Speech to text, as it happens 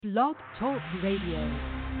Blog Talk Radio.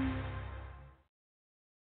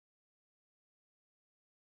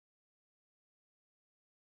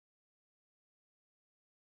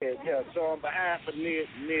 Yeah, so on behalf of Nia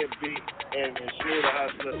B and Shmuel the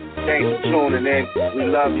Hustler, thanks for tuning in. We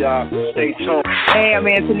love y'all. Stay tuned. Hey, I'm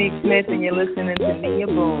Anthony Smith, and you're listening to Nia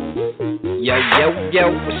Boom. Yo,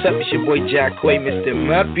 what's up? It's your boy Jack Quay, Mr.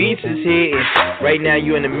 My Beats is here, and right now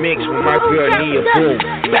you're in the mix with my girl Nia Boom.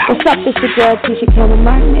 What's up, it's your girl Tisha Cameron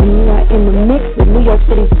Martin, and you are in the mix with New York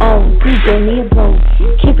City's own DJ Nia Boom.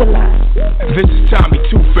 Keep it live. This is Tommy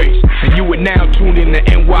Two-Face, and you are now tuned in to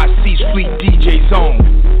NYC's Fleet DJ Zone.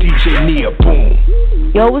 DJ Nia Boom.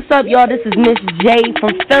 Yo, what's up, y'all? This is Miss J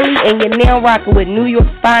from Philly, and you're now rocking with New York's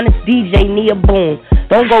finest DJ Nia Boom.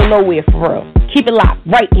 Don't go nowhere, for real. Keep it locked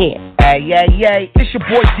right here. Hey, it's your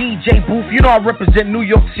boy DJ Booth. You know I represent New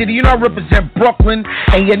York City. You know I represent Brooklyn,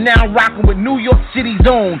 and you're now rocking with New York City's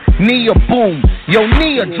own Nia Boom. Yo,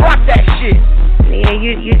 Nia, drop that shit. Yeah,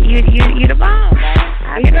 you the bomb, man.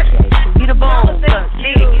 I appreciate you. You the bomb. Look,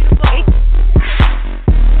 you the bomb.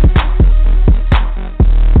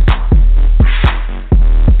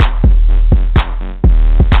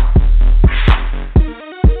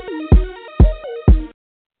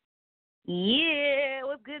 Yeah,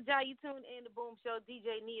 what's good, y'all? You tuned in to Boom Show.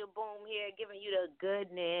 DJ Nia Boom here, giving you the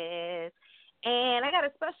goodness. And I got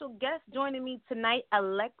a special guest joining me tonight,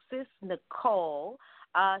 Alexis Nicole.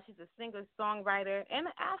 She's a singer, songwriter, and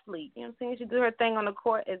an athlete. You know what I'm saying? She did her thing on the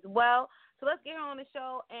court as well. So let's get her on the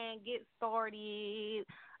show and get started.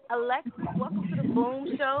 Alexis, welcome to the Boom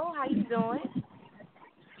Show. How you doing?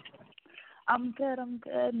 I'm good,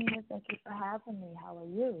 Nia. Thank you for having me. How are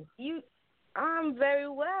you? I'm very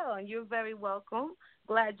well, and you're very welcome.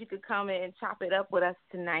 Glad you could come in and chop it up with us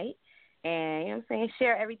tonight. And, you know what I'm saying,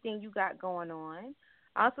 share everything you got going on.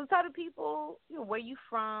 So tell the people, where you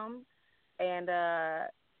from and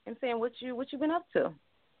saying what you been up to.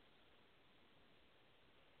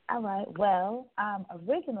 All right. Well, I'm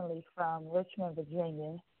originally from Richmond,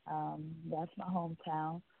 Virginia. That's my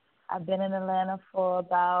hometown. I've been in Atlanta for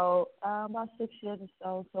about 6 years or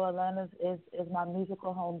so. So Atlanta is my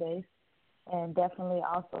musical home base. And definitely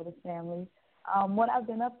also the family. What I've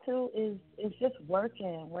been up to is just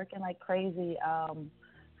working like crazy,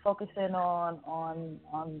 focusing on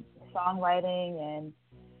songwriting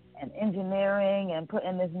and engineering and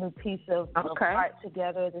putting this new piece of art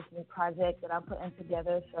together, this new project that I'm putting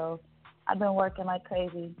together. So I've been working like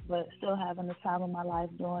crazy, but still having the time of my life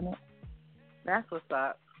doing it. That's what's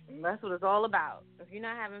up. That's what it's all about. If you're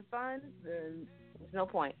not having fun, then there's no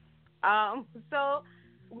point. So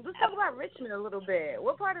let's talk about Richmond a little bit.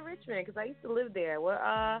 What part of Richmond? Because I used to live there. What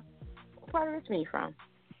part of Richmond are you from?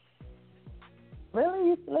 Really? You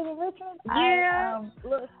used to live in Richmond? Yeah.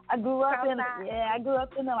 I grew up in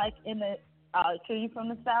the. So you from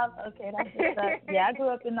the South? Okay, that's what's up. Yeah, I grew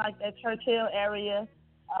up in like that Churchill area.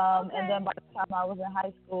 And then by the time I was in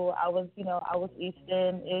high school, I was East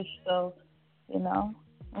End-ish. So, it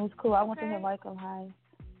was cool. I went to Henrico High.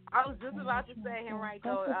 I was just about to say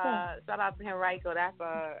Henrico. Shout out to Henrico. That's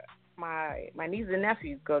my nieces and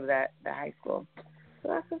nephews go to that high school. So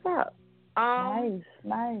that's what's up.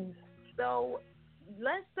 Nice. So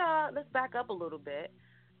let's back up a little bit.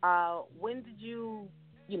 When did you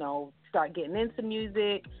start getting into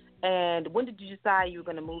music, and when did you decide you were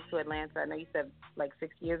going to move to Atlanta? I know you said like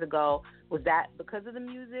 6 years ago. Was that because of the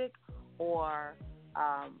music, or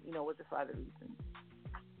was it for other reasons?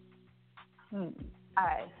 All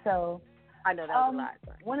right, so I know that was a lot.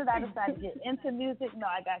 Sorry. When did I decide to get into music? No,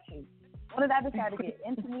 I got you. When did I decide to get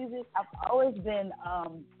into music? I've always been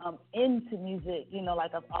into music.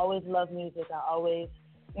 I've always loved music. I always,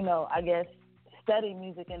 I guess, studied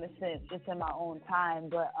music in a sense, just in my own time.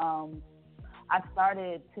 But I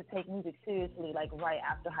started to take music seriously, like right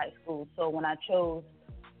after high school. So when I chose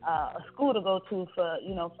a school to go to for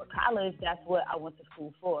college, that's what I went to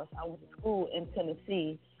school for. So I went to school in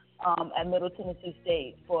Tennessee. At Middle Tennessee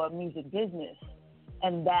State for music business.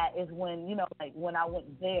 And that is when, when I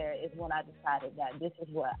went there is when I decided that this is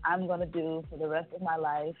what I'm going to do for the rest of my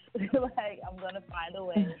life. I'm going to find a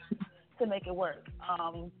way to make it work.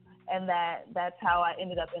 And that's how I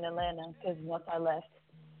ended up in Atlanta, because once I left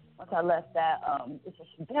that, it's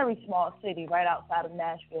a very small city right outside of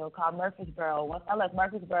Nashville called Murfreesboro. Once I left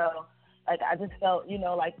Murfreesboro, I just felt,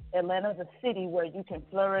 like Atlanta's a city where you can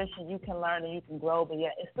flourish and you can learn and you can grow, but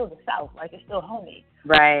yet it's still the South, it's still homey.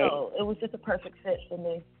 Right. So it was just a perfect fit for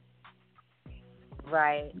me.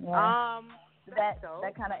 Right. Yeah. Did that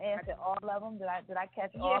kind of answer all of them? Did I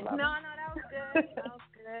catch all of them? No, that was good. That was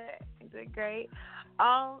good. You did great.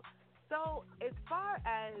 So as far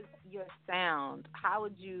as your sound, how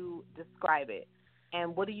would you describe it?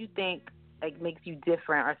 and what do you think like makes you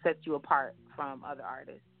different or sets you apart from other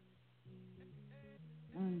artists?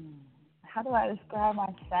 How do I describe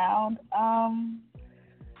my sound?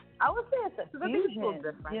 I would say it's a fusion,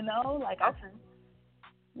 you know, like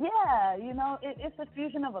it's a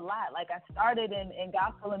fusion of a lot. Like I started in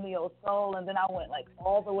gospel and neo soul, and then I went like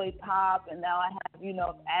all the way pop, and now I have, you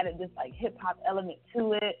know, added this like hip hop element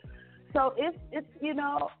to it. So it's you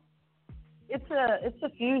know, it's a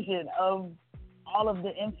fusion of all of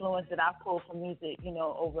the influence that I've pulled from music, you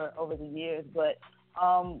know, over the years. But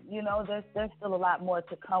you know, there's still a lot more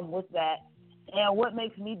to come with that. And what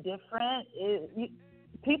makes me different is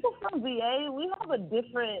people from VA. We have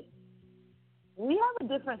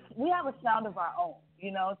a sound of our own,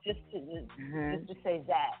 you know, just to say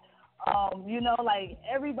that. You know, like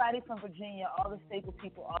everybody from Virginia, all the staple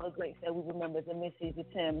people, all the greats that we remember, the Missies, the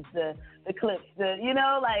Tims, the Clips, you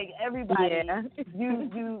know, like everybody,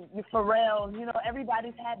 you Pharrell, you know,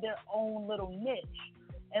 everybody's had their own little niche.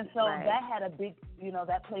 And so that had a big, you know,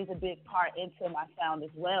 that plays a big part into my sound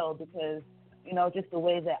as well, because, you know, just the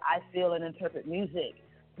way that I feel and interpret music,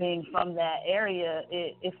 being from that area,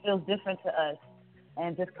 it feels different to us.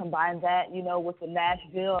 And just combine that, you know, with the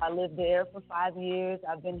Nashville. I lived there for 5 years.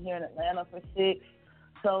 I've been here in Atlanta for 6.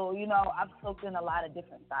 So, you know, I've soaked in a lot of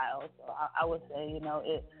different styles. So I would say, you know,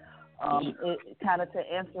 it kind of, to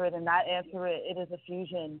answer it and not answer it, it is a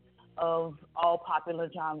fusion of all popular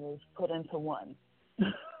genres put into one.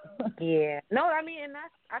 Yeah. No, I mean, and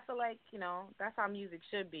I feel like, you know, that's how music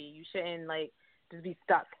should be. You shouldn't, like, just be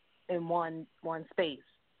stuck in one space,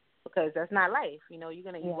 because that's not life. You know, you're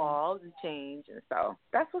going to evolve and change, and so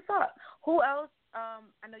that's what's up. Who else? I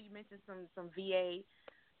know you mentioned some VA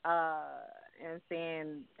and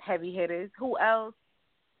saying heavy hitters. Who else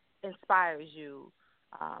inspires you?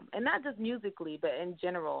 And not just musically, but in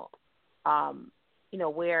general, you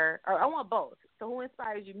know, or I want both. So who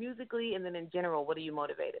inspires you musically, and then in general, what are you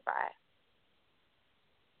motivated by?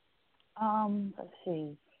 Let's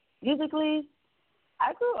see. Musically,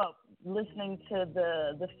 I grew up listening to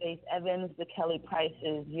the Faith Evans, the Kelly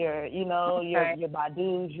Prices, your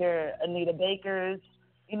Badus, your Anita Bakers.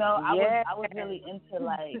 You know, I was really into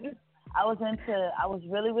like I was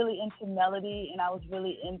really, really into melody, and I was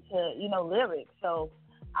really into, you know, lyrics. So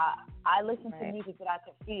I listened to music that I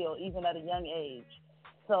could feel even at a young age.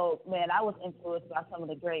 So, man, I was influenced by some of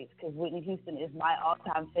the greats, because Whitney Houston is my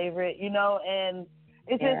all-time favorite, you know, and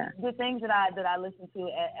it's just the things that I listened to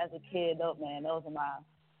as a kid. Those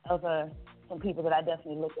are some people that I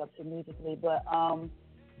definitely look up to musically. But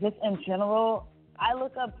just in general, I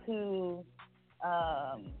look up to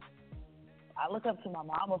my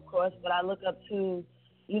mom, of course, but I look up to,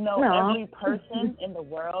 you know, every person in the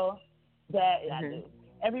world that I do.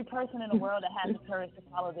 Every person in the world that has the courage to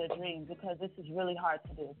follow their dreams, because this is really hard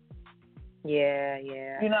to do. Yeah.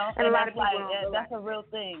 You know, and a lot of people that's a real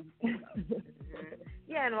thing.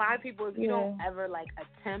 Yeah, and a lot of people, if you don't ever like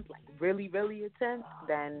attempt, like really, really attempt,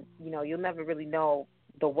 then, you know, you'll never really know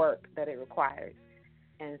the work that it requires.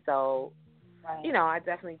 And so, you know, I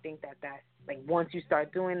definitely think that's like, once you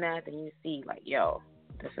start doing that, then you see like, yo,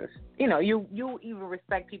 this is, you know, you even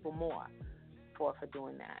respect people more for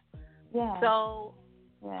doing that. Yeah. So.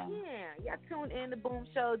 Y'all tuned in to Boom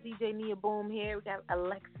Show. DJ Nia Boom here. We got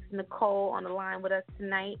Alexis Nicole on the line with us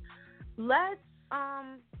tonight. Let's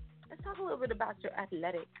talk a little bit about your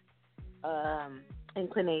athletic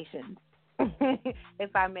inclinations,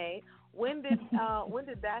 if I may. When did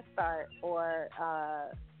that start, or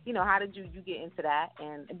you know, how did you get into that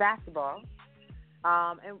and basketball?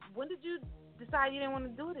 And when did you decide you didn't want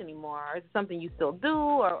to do it anymore? Or is it something you still do,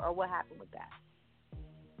 or what happened with that?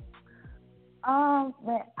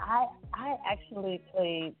 Man, I actually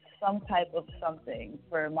played some type of something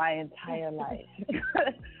for my entire life.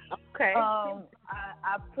 Okay. I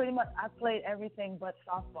played everything but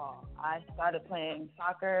softball. I started playing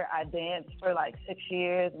soccer. I danced for like 6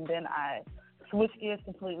 years, and then I switched gears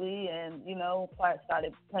completely, and, you know,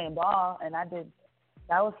 started playing ball. And that was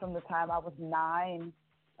from the time I was 9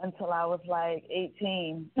 until I was like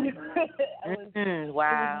 18. It was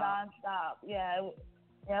nonstop. Yeah,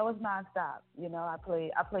 it was nonstop. You know, I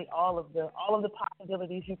played all of the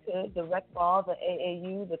possibilities you could: the rec ball, the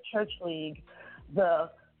AAU, the church league,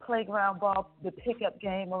 the playground ball, the pickup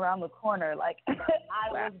game around the corner. Like,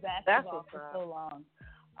 I was basketball for so long.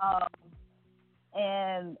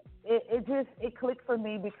 And it clicked for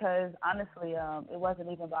me, because honestly, it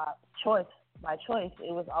wasn't even by choice.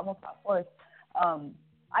 It was almost by force.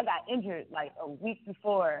 I got injured like a week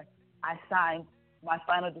before I signed my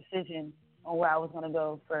final decision on where I was going to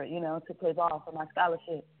go for, you know, to play ball for my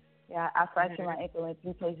scholarship. Yeah, I fractured my ankle in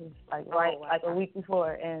 3 places, like a week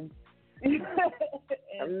before, and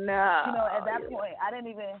And, no. You know, at that point, I didn't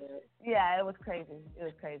even. Yeah, it was crazy. It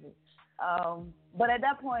was crazy. But at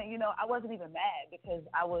that point, you know, I wasn't even mad because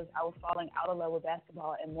I was falling out of love with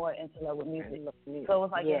basketball and more into love with music. So it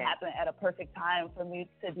was like it happened at a perfect time for me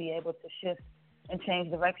to be able to shift and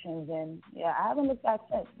change directions. And yeah, I haven't looked back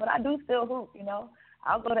since. But I do still hoop. You know,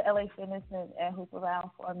 I'll go to LA Fitness and hoop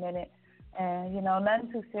around for a minute. And you know,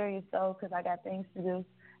 nothing too serious though, because I got things to do.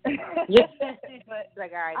 Yeah. But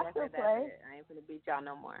like, all right, I that's still it. play. I ain't gonna beat y'all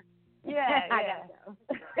no more. Yeah, I gotta go.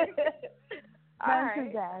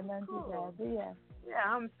 None too bad. But yeah. Yeah,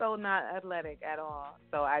 I'm so not athletic at all.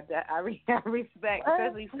 So I respect,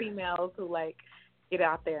 especially females who like get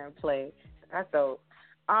out there and play. That's dope.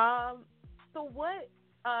 So what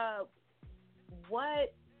are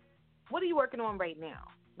you working on right now?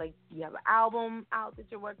 Like, do you have an album out that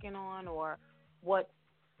you're working on, or what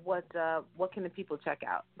can the people check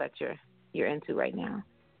out that you're into right now?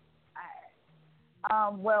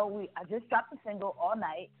 Well, I just dropped the single All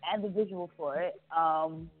Night and the visual for it.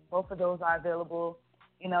 Both of those are available,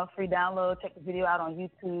 you know, free download. Check the video out on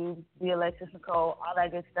YouTube, the Alexis Nicole, all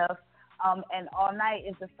that good stuff. And All Night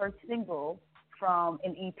is the first single from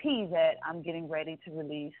an EP that I'm getting ready to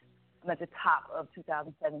release. I'm at the top of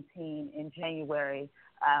 2017 in January.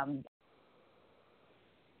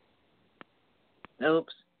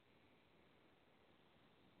 Oops.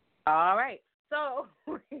 All right. So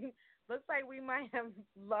looks like we might have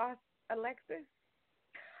lost Alexis.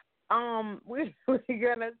 We're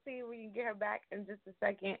gonna see if we can get her back in just a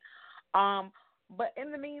second. But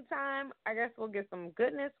in the meantime, I guess we'll get some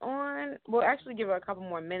goodness on. We'll actually give her a couple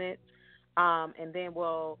more minutes, and then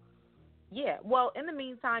well, in the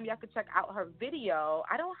meantime, y'all can check out her video.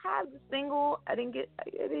 I don't have the single. I didn't get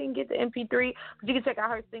the MP3, but you can check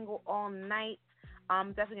out her single All Night.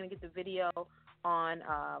 I'm definitely gonna get the video on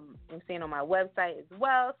and seeing on my website as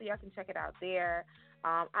well, so y'all can check it out there.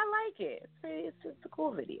 I like it. It's a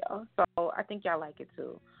cool video, so I think y'all like it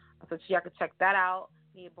too. So y'all can check that out.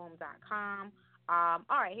 NiaBoom.com. All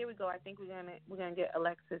right, here we go. I think we're gonna get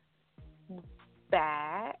Alexis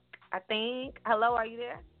back. I think. Hello, are you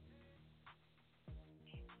there?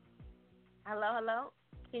 Hello.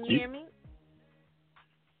 Can you hear me?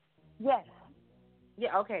 Yes.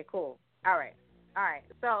 Yeah. Okay. Cool. All right.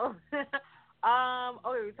 So,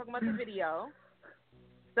 we're talking about the video.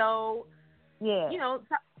 So, yeah, you know,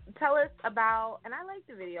 tell us about. And I liked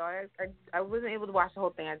the video. I wasn't able to watch the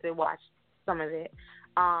whole thing. I did watch some of it.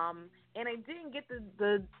 And I didn't get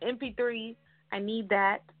the MP3. I need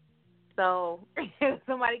that. So if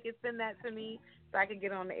somebody could send that to me so I could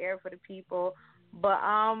get on the air for the people. But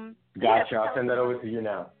gotcha. I'll send that over to you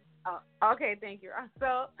now. Okay, thank you.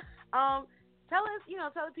 So tell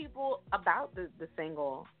the people about the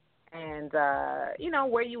single and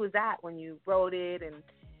where you was at when you wrote it, and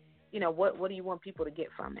what do you want people to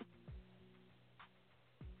get from it?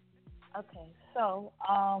 Okay, so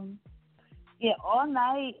All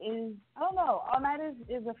Night is, I don't know, All Night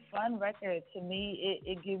is a fun record to me.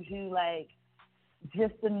 It gives you like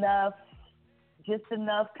just enough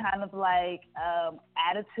kind of like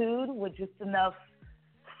attitude with just enough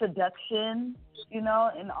seduction, and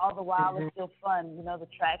all the while it's still fun. The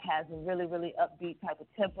track has a really, really upbeat type of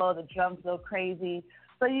tempo. The drums go crazy.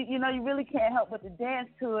 So, you really can't help but to dance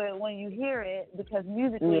to it when you hear it, because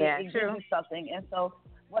musically it gives you something. And so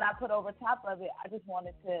what I put over top of it, I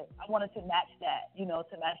wanted to match that,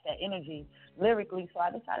 to match that energy lyrically. So I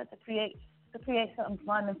decided to create something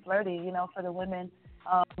fun and flirty, for the women.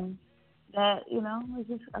 That, is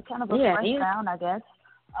just a kind of a fresh sound, I guess.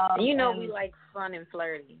 We like fun and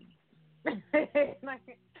flirty. We're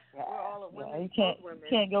all women. You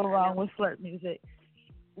can't go wrong with flirt music.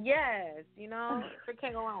 Yes, it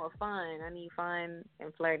can't go wrong with fun. I need fun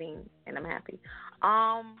and flirting, and I'm happy.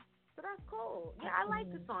 So that's cool. Yeah, I like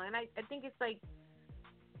the song, and I think it's like,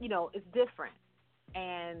 it's different,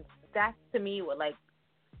 and that's to me what like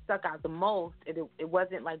stuck out the most. It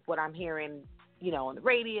wasn't like what I'm hearing, on the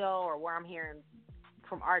radio or where I'm hearing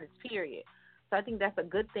from artists, period. So I think that's a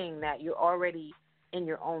good thing that you're already in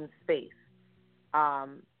your own space.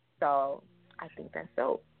 So I think that's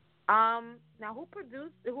dope. Now, who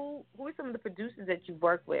are some of the producers that you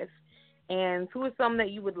work with, and who are some that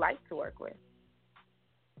you would like to work with?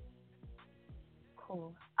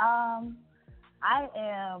 Cool. I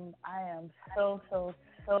am so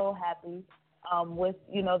happy with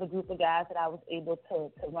the group of guys that I was able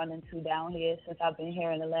to run into down here since I've been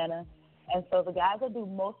here in Atlanta. And so the guys that do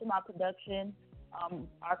most of my production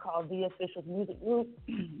are called The Officials Music Group.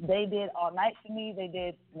 They did All Night for me. They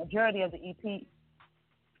did the majority of the EP.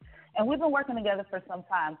 And we've been working together for some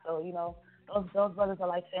time. So, those brothers are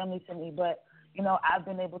like family to me. But, I've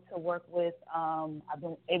been able to work with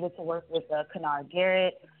Kennard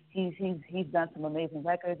Garrett. He's done some amazing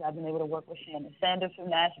records. I've been able to work with Shannon Sanders from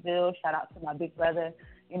Nashville. Shout out to my big brother,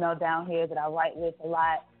 down here that I write with a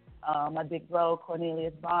lot. My big bro,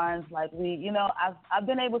 Cornelius Barnes. Like I've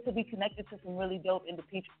been able to be connected to some really dope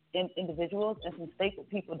individuals and some staple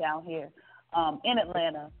people down here in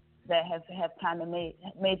Atlanta that have kind of made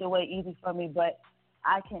their way easy for me. But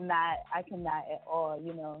I cannot at all,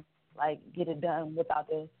 get it done without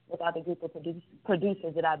the group of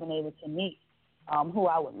producers that I've been able to meet. Who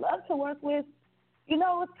I would love to work with.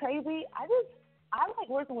 What's crazy? I like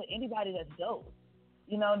working with anybody that's dope.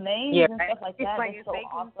 Names and stuff like that is so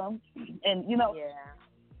awesome. And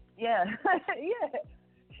yeah.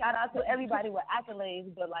 Shout out to everybody with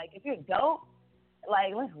accolades, but if you're dope,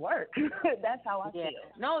 let's work. That's how I feel.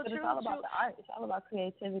 No, but it's all about the art. It's all about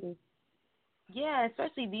creativity. Yeah,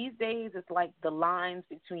 especially these days, it's like the lines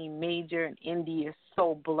between major and indie is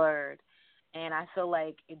so blurred. And I feel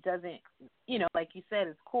like it doesn't, like you said,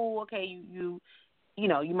 it's cool. Okay, you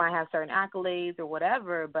might have certain accolades or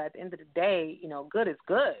whatever, but at the end of the day, good is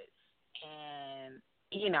good. And,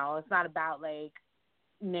 it's not about like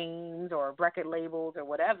names or record labels or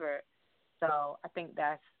whatever. So I think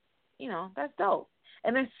that's dope.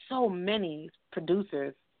 And there's so many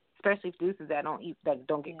producers, especially producers that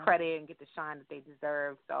don't get credit and get the shine that they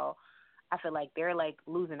deserve. So I feel like they're like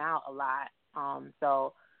losing out a lot.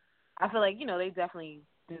 So I feel like, they definitely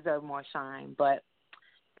deserve more shine, but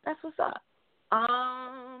that's what's up.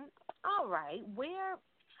 All right.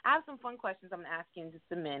 I have some fun questions I'm going to ask you in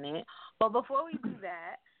just a minute, but before we do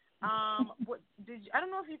that, I don't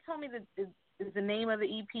know if you told me is the name of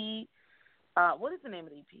the EP. What is the name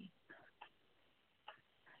of the EP?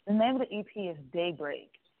 The name of the EP is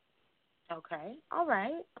Daybreak. Okay. All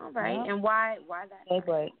right. Yeah. And why that?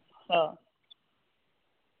 Daybreak. So,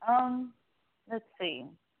 let's see.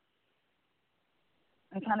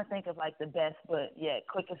 I'm trying to think of the best, but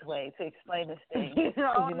quickest way to explain this thing.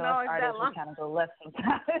 Artists will kind of go left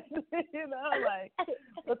sometimes.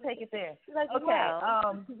 We'll take it there.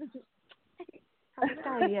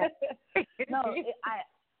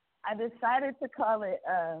 I decided to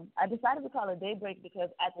call it Daybreak because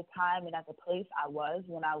at the time and at the place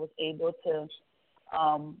when I was able to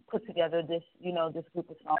put together this group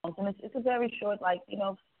of songs, and it's a very short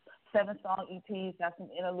 7-song EPs, got some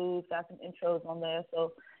interludes, got some intros on there,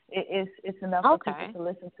 so it's enough for people to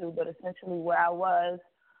listen to. But essentially, where I was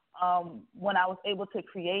when I was able to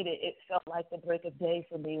create it, it felt like the break of day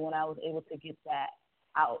for me when I was able to get that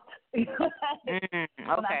out. When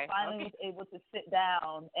I finally was able to sit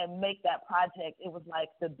down and make that project, it was like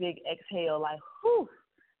the big exhale, whew,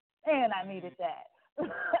 man, I needed that.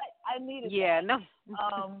 I needed that. No.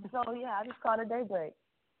 So I just called it Daybreak.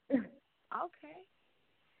 Okay.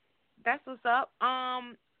 That's what's up. So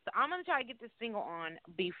I'm going to try to get this single on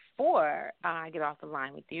before I get off the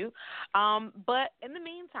line with you. But in the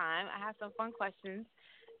meantime, I have some fun questions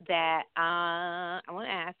that I want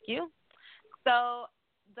to ask you. So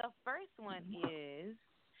the first one is,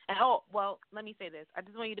 let me say this. I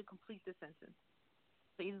just want you to complete the sentence.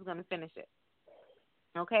 So you're just going to finish it.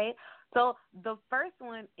 Okay? So the first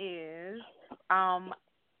one is,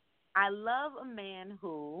 I love a man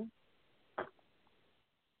who...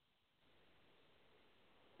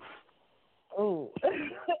 Ooh,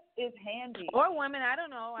 it's handy. Or women, I don't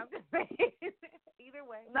know. I'm just saying. Either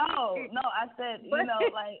way. No, I said,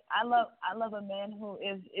 I love a man who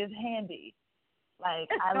is handy.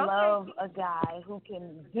 I love a guy who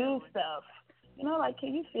can do stuff.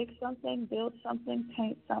 Can you fix something, build something,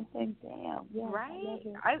 paint something? Damn. Yeah, right?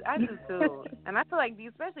 I do too. And I feel like,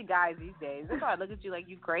 especially guys these days, they probably look at you like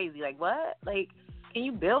you crazy. Like, what? Can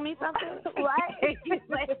you build me something? Right?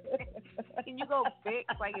 Can you go fix,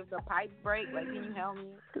 if the pipes break, can you help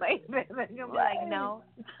me? You'll be like, no.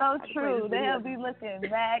 So true. They'll be looking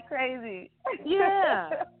mad crazy. Yeah.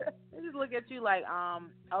 They just look at you like,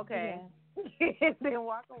 okay. Yeah. Then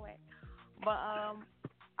walk away. But, all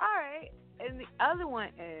right. And the other one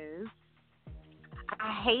is,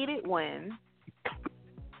 I hate it when...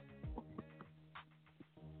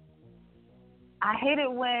 I hate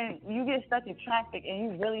it when you get stuck in traffic and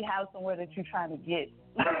you really have somewhere that you're trying to get.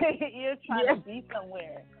 You're trying to be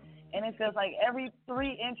somewhere. And it feels like every 3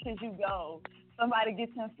 inches you go, somebody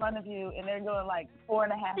gets in front of you and they're going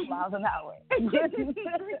 4.5 miles an hour.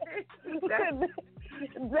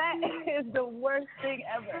 That is the worst thing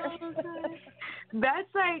ever.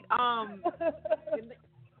 That's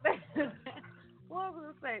what was I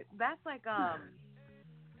going to say? That's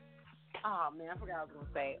oh, man, I forgot what I was going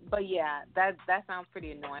to say. But, yeah, that sounds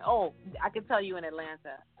pretty annoying. Oh, I can tell you in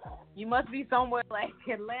Atlanta. You must be somewhere like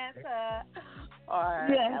Atlanta or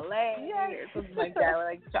Yes. LA Yes. or something like that.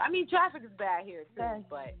 Like, I mean, traffic is bad here too, Yes.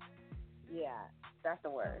 but yeah, that's the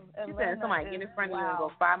worst. She Atlanta said somebody get in front of you and wow.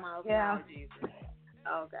 go 5 miles an Yeah. hour. Jesus.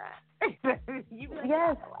 Oh God. You be like,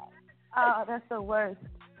 Yes. Oh, that's the worst.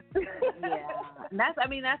 Yeah, and that's how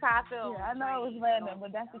I feel. Yeah, I know it was random,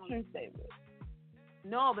 but that's the true statement.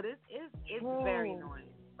 No, but it's very annoying.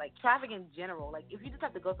 Like traffic in general. Like if you just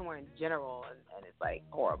have to go somewhere in general and it's like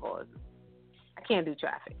horrible. I can't do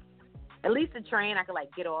traffic. At least the train I could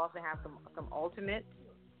like get off and have some alternates.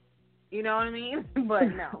 You know what I mean?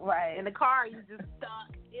 But no. Right. In the car you just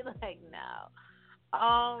stuck. You're like, no.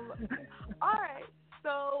 All right.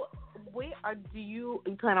 So do you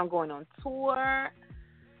plan on going on tour?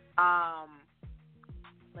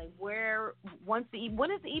 Like when is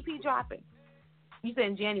the EP dropping? You said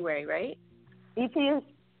in January, right? EP's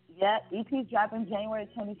dropping January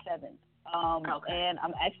 27th. Okay. And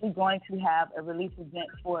I'm actually going to have a release event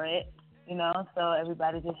for it, so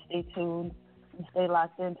everybody just stay tuned and stay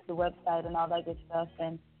locked into the website and all that good stuff.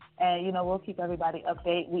 And we'll keep everybody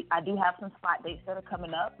updated. I do have some spot dates that are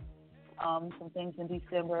coming up, some things in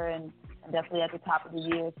December and definitely at the top of the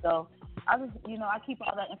year. So I just, I keep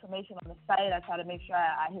all that information on the site. I try to make sure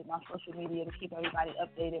I hit my social media to keep everybody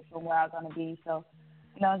updated from where I'm going to be. So,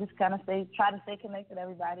 just kind of try to stay connected to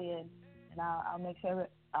everybody, and I'll make sure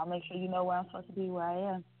you know where I'm supposed to be, where I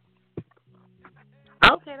am.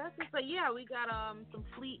 Okay, that's just yeah. We got some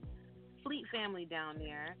Fleet family down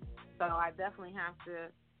there, so I definitely have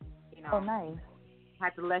to, Oh, nice.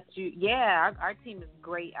 Have to let you. Yeah, our team is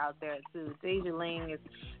great out there too. Deja Ling is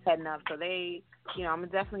heading up, so they, I'm gonna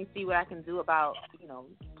definitely see what I can do about,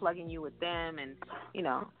 plugging you with them, and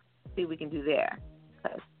see what we can do there,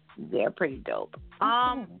 because they're pretty dope.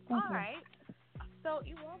 All right. So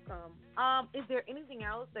you're welcome. Is there anything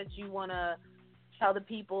else that you want to tell the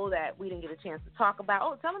people that we didn't get a chance to talk about?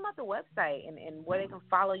 Oh, tell them about the website and where they can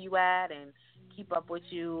follow you at and keep up with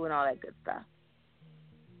you and all that good stuff.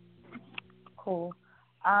 Cool.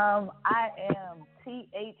 I am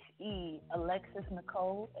THE Alexis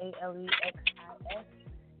Nicole,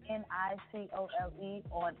 AlexisNicole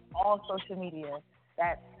on all social media.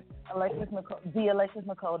 That's Alexis Nicole,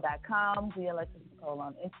 TheAlexisNicole.com, TheAlexisNicole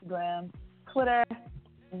on Instagram, Twitter,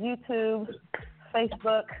 YouTube,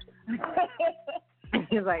 Facebook.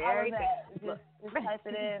 He's like, everything. Just type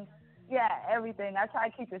it in. Yeah, everything. I try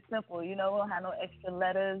to keep it simple. We don't have no extra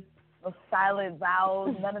letters, no silent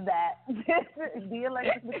vowels, none of that. The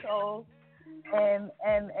Alexis Nicole, and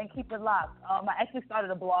keep it locked. I actually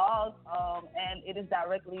started a blog, and it is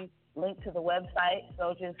directly linked to the website.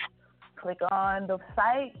 So just click on the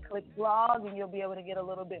site, click blog, and you'll be able to get a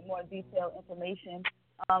little bit more detailed information.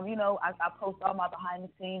 I post all my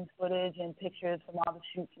behind-the-scenes footage and pictures from all the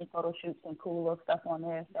shoots and photo shoots and cool little stuff on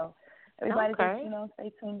there. So everybody just,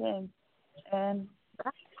 stay tuned in. And,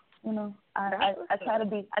 I try to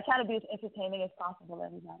be as entertaining as possible,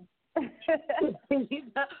 everybody.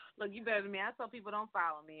 Look, you better than me. I tell people don't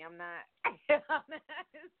follow me. I'm not. It's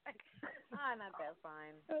like, not that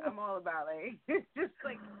fine. I'm all about just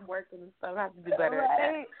like working and stuff. I have to do better at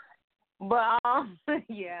that. But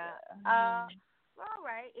yeah. All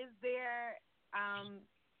right. Is there? I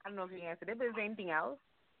don't know if you answered it, but is there anything else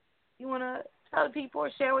you want to tell the people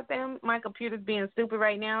or share with them? My computer's being stupid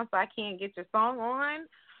right now, so I can't get your song on.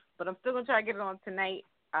 But I'm still gonna try to get it on tonight.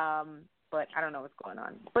 But I don't know what's going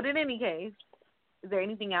on. But in any case, is there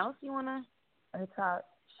anything else you wanna talk?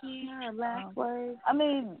 Share last words? I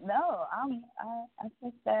mean, no. I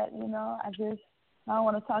think that I don't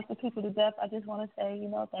want to talk to people to death. I just want to say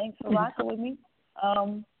thanks for rocking with me.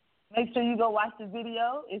 Make sure you go watch the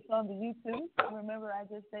video. It's on the YouTube. Remember, I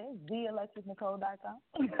just said TheAlexisNicole.com.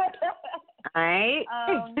 All right.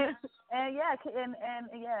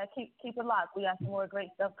 Keep it locked. We got some more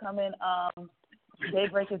great stuff coming.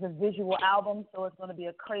 Daybreak is a visual album, so it's going to be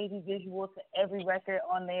a crazy visual to every record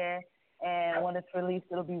on there. And when it's released,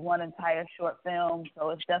 it'll be one entire short film.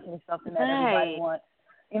 So it's definitely something that everybody wants.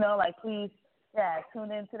 Please,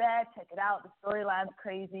 tune into that. Check it out. The storyline's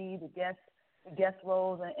crazy. The guest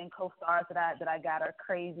roles and co-stars that I got are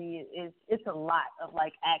crazy. It's a lot of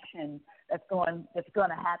action that's going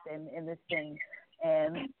to happen in this thing.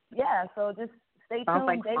 And so just stay tuned.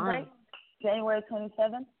 Like Daybreak, January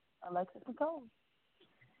 27th. Alexis Nicole.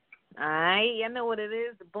 All right, I know what it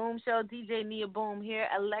is. The Boom Show, DJ Nia Boom here.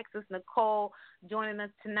 Alexis Nicole joining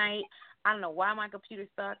us tonight. I don't know why my computer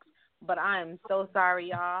sucks, but I'm so sorry,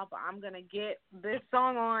 y'all. But I'm gonna get this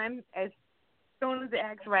song on as soon as it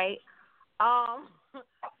acts right. Of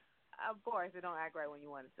course, it don't act right when you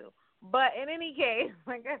want it to. But in any case,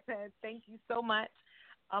 like I said, thank you so much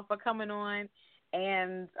for coming on.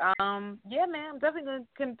 And yeah, man, I'm definitely gonna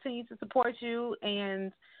continue to support you.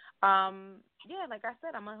 And yeah, like I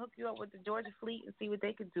said, I'm gonna hook you up with the Georgia Fleet and see what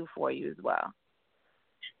they could do for you as well.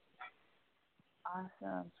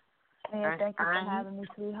 Awesome. Man, thank you for having me,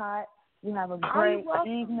 sweetheart. You have a great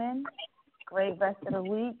evening, great rest of the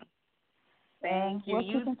week. Thank you.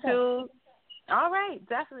 You too. All right,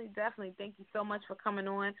 definitely. Thank you so much for coming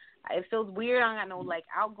on. It feels weird. I don't got no like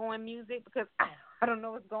outgoing music because I don't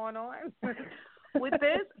know what's going on with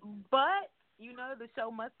this, but you know the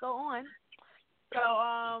show must go on. So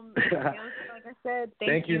you know, like I said,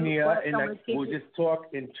 thank you, Nia. And we'll just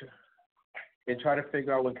talk and try to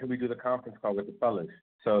figure out when can we do the conference call with the fellas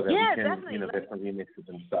so that we can definitely. get some remixes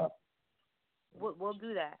and stuff. We'll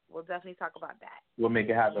do that. We'll definitely talk about that. We'll make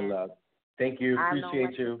it happen, love. Thank you.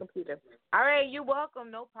 Appreciate you. Computer. All right, you're welcome.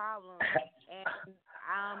 No problem. And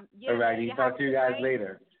all righty. Talk to you guys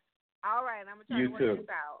later. All right, I'm gonna try to work this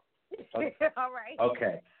out. Okay. All right.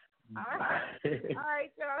 Okay. All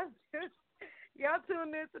right, y'all. Y'all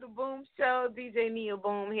tune in to the Boom Show. DJ Nia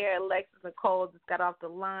Boom here. Alexis Nicole just got off the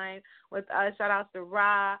line with us. Shout out to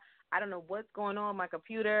Ra. I don't know what's going on with my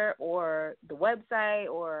computer or the website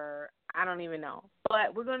or I don't even know.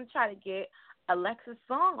 But we're going to try to get Alexis'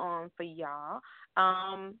 song on for y'all.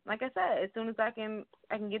 Like I said, as soon as I can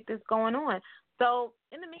get this going on. So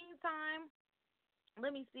in the meantime,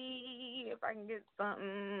 let me see if I can get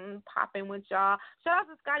something popping with y'all. Shout out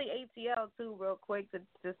to Scotty ATL too, real quick.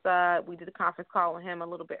 We did a conference call with him a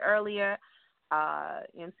little bit earlier. You know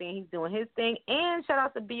what I'm saying? He's doing his thing. And shout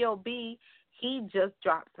out to B.O.B. He just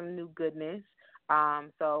dropped some new goodness.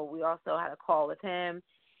 So we also had a call with him.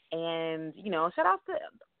 And, you know, shout out to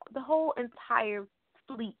the whole entire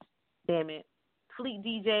Fleet, damn it. Fleet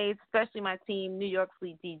DJs, especially my team, New York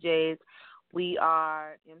Fleet DJs. We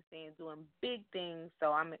are, you know what I'm saying, doing big things.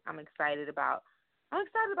 So I'm excited about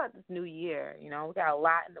this new year. You know, we got a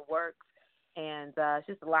lot in the works, and it's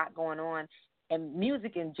just a lot going on. And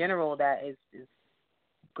music in general that is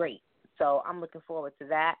great. So I'm looking forward to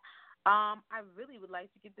that. I really would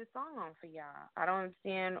like to get this song on for y'all. I don't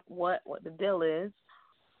understand what the deal is,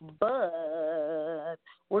 but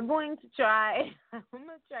we're going to try. I'm going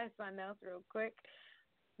to try something else real quick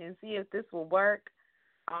and see if this will work.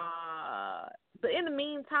 But in the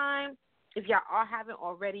meantime, if y'all haven't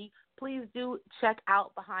already, please do check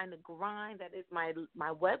out Behind the Grind. That is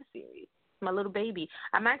my web series, my little baby.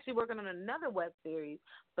 I'm actually working on another web series,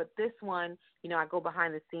 but this one, you know, I go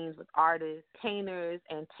behind the scenes with artists, painters,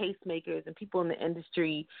 and tastemakers and people in the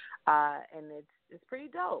industry, and it's pretty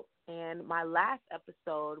dope. And my last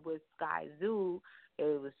episode with Sky Zoo,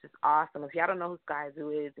 it was just awesome. If y'all don't know who Sky Zoo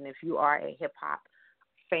is, and if you are a hip-hop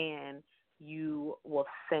fan, you will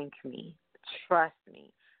thank me. Trust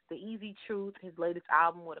me. The Easy Truth, his latest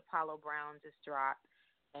album with Apollo Brown just dropped,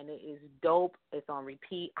 and it is dope. It's on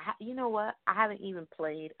repeat. You know what? I haven't even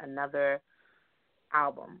played another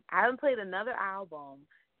album. I haven't played another album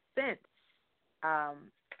since I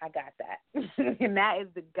got that. And that is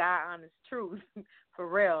the God honest truth, for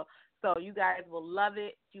real. So you guys will love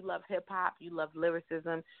it. You love hip-hop. You love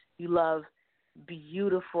lyricism. You love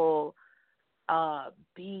beautiful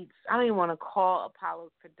beats. I don't even want to call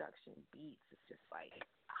Apollo's production beats. It's just like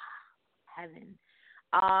heaven.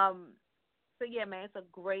 So yeah, man, it's a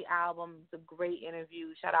great album. It's a great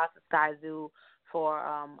interview. Shout out to Sky Zoo for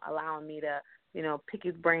allowing me to, you know, pick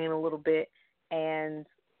his brain a little bit. And,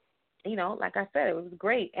 you know, like I said, it was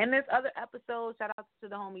great. And there's other episodes. Shout out to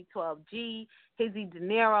the homie 12G, Heey De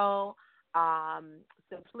Niro,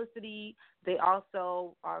 Simplicity. They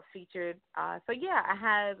also are featured. So yeah, I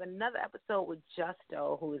have another episode with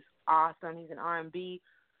Justo, who is awesome. He's an R&B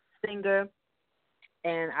singer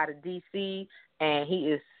and out of DC, and he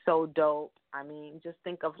is so dope. I mean, just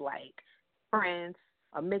think of like Prince,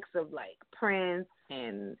 a mix of like Prince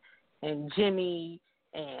and Jimmy,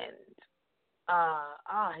 and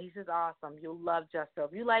he's just awesome. You'll love Justo.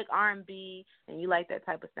 If you like R&B and you like that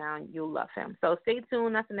type of sound, you'll love him. So stay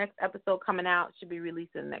tuned. That's the next episode coming out. Should be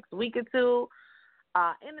released in the next week or two.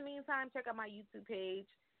 In the meantime, check out my YouTube page.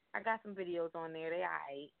 I got some videos on there. They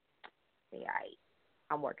aight.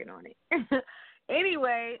 I'm working on it.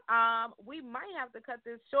 Anyway, we might have to cut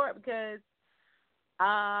this short because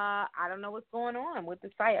I don't know what's going on with the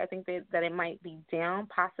site. I think that it might be down,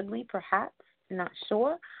 possibly, perhaps. Not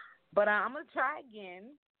sure. But I'm going to try again,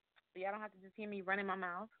 so y'all don't have to just hear me running my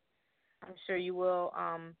mouth. I'm sure you will.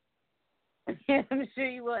 I'm sure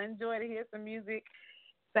you will enjoy to hear some music.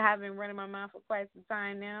 So I have been running my mouth for quite some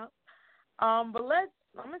time now. But I'm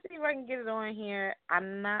going to see if I can get it on here.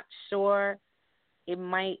 I'm not sure. It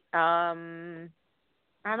might, I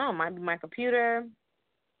don't know, it might be my computer.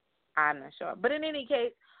 I'm not sure. But in any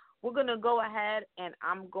case, we're going to go ahead and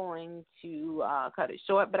I'm going to cut it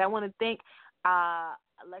short. But I want to thank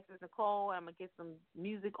Alexis Nicole. I'm going to get some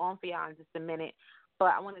music on for y'all in just a minute.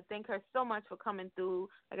 But I want to thank her so much for coming through.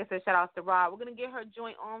 Like I said, shout out to Rob. We're going to get her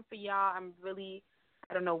joint on for y'all.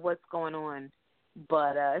 I don't know what's going on.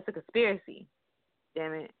 But it's a conspiracy.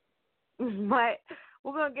 Damn it. But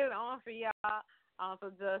we're going to get it on for y'all.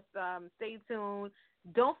 So just stay tuned.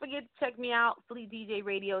 Don't forget to check me out, Fleet DJ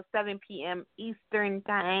Radio, 7 p.m. Eastern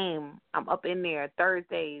Time. I'm up in there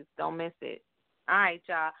Thursdays. Don't miss it. All right,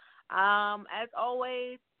 y'all. As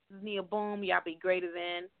always, this is Nia Boom. Y'all be greater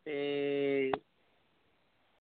than. Peace.